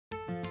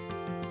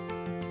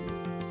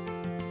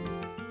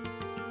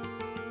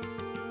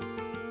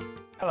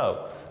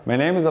Hello, my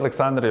name is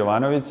Aleksandar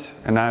Jovanovic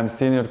and I am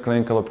Senior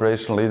Clinical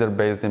Operation Leader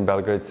based in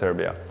Belgrade,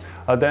 Serbia.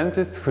 A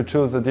dentist who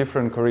chose a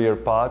different career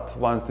path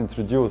once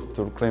introduced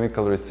to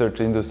clinical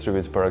research industry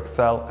with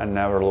Parexel and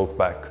never looked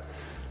back.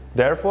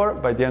 Therefore,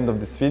 by the end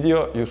of this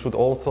video, you should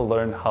also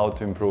learn how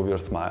to improve your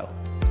smile.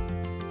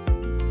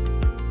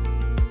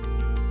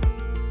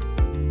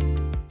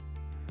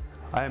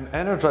 I am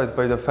energized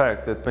by the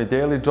fact that my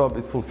daily job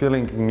is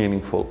fulfilling and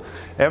meaningful.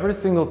 Every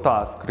single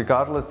task,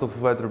 regardless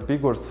of whether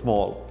big or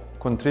small,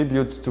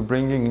 contributes to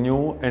bringing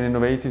new and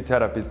innovative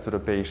therapies to the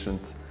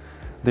patients.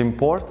 The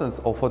importance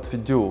of what we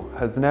do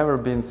has never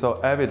been so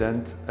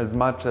evident as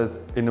much as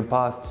in the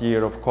past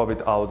year of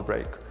COVID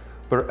outbreak,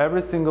 where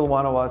every single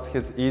one of us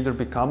has either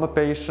become a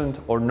patient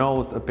or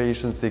knows a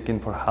patient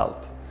seeking for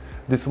help.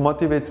 This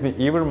motivates me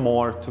even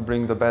more to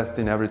bring the best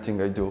in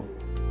everything I do.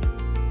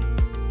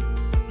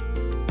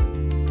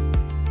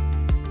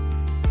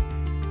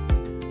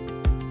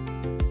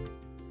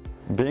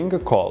 Being a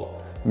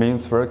call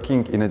means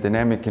working in a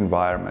dynamic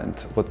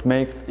environment, what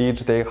makes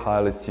each day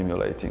highly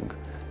stimulating.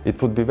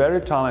 It would be very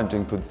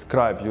challenging to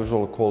describe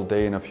usual call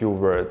day in a few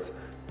words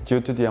due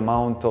to the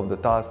amount of the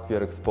task we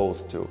are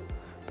exposed to.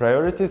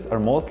 Priorities are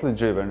mostly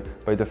driven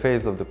by the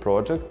phase of the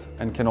project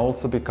and can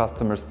also be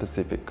customer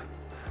specific.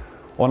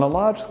 On a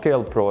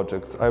large-scale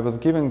project, I was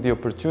given the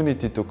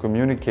opportunity to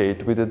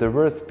communicate with the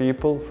diverse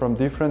people from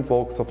different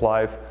walks of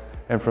life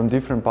and from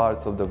different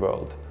parts of the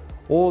world.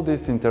 All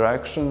these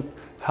interactions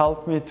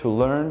helped me to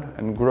learn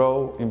and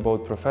grow in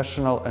both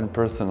professional and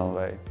personal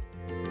way.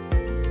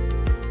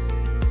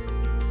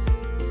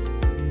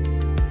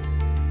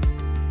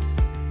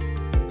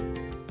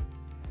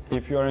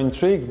 If you are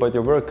intrigued by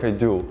the work I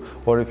do,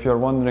 or if you are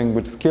wondering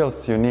which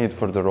skills you need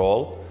for the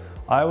role,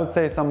 I would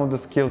say some of the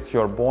skills you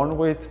are born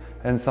with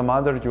and some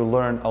other you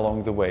learn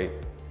along the way.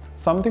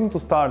 Something to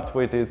start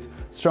with is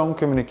strong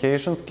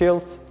communication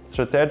skills,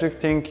 strategic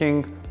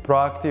thinking,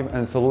 proactive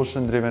and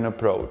solution-driven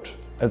approach.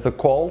 As a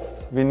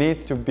calls, we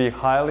need to be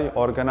highly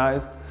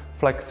organized,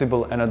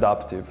 flexible and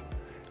adaptive,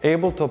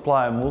 able to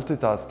apply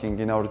multitasking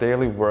in our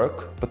daily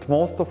work, but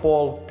most of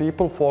all,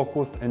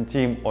 people-focused and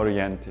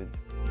team-oriented.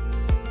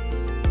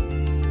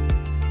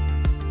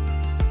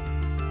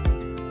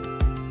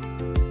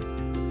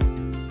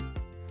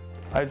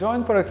 I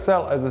joined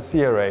Parexel as a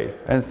CRA,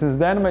 and since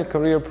then my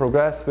career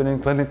progressed within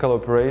clinical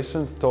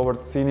operations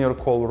towards senior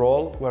call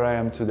role where I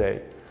am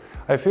today.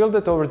 I feel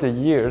that over the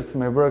years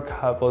my work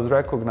was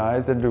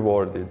recognized and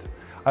rewarded.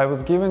 I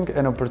was given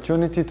an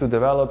opportunity to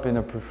develop in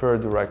a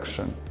preferred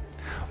direction.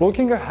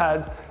 Looking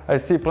ahead, I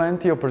see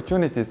plenty of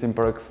opportunities in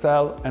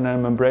Parexel and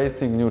I'm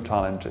embracing new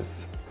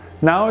challenges.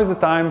 Now is the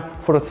time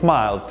for a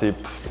smile tip.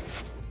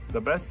 The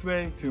best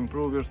way to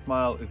improve your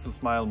smile is to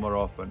smile more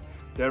often.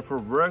 Therefore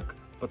work,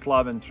 but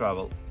love and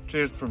travel.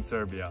 Cheers from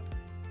Serbia.